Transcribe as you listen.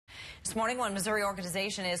This morning, one Missouri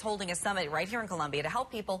organization is holding a summit right here in Columbia to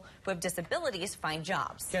help people who have disabilities find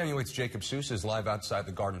jobs. KMUH's Jacob Seus is live outside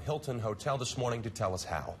the Garden Hilton Hotel this morning to tell us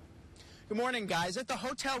how. Good morning, guys. At the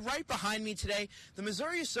hotel right behind me today, the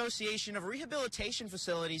Missouri Association of Rehabilitation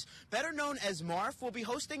Facilities, better known as MARF, will be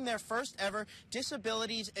hosting their first ever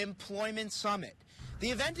Disabilities Employment Summit. The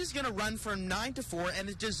event is going to run from 9 to 4 and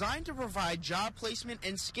is designed to provide job placement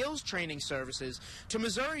and skills training services to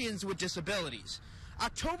Missourians with disabilities.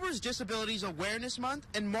 October is Disabilities Awareness Month,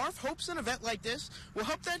 and MARF hopes an event like this will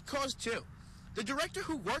help that cause too. The director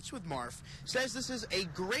who works with MARF says this is a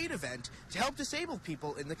great event to help disabled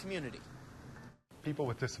people in the community. People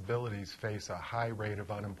with disabilities face a high rate of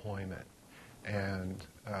unemployment, and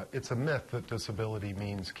it's a myth that disability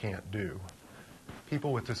means can't do.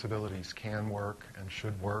 People with disabilities can work and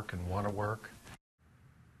should work and want to work.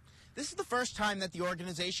 This is the first time that the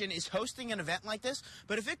organization is hosting an event like this,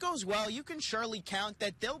 but if it goes well, you can surely count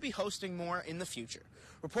that they'll be hosting more in the future.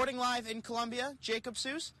 Reporting live in Columbia, Jacob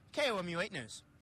Seus, KOMU 8 News.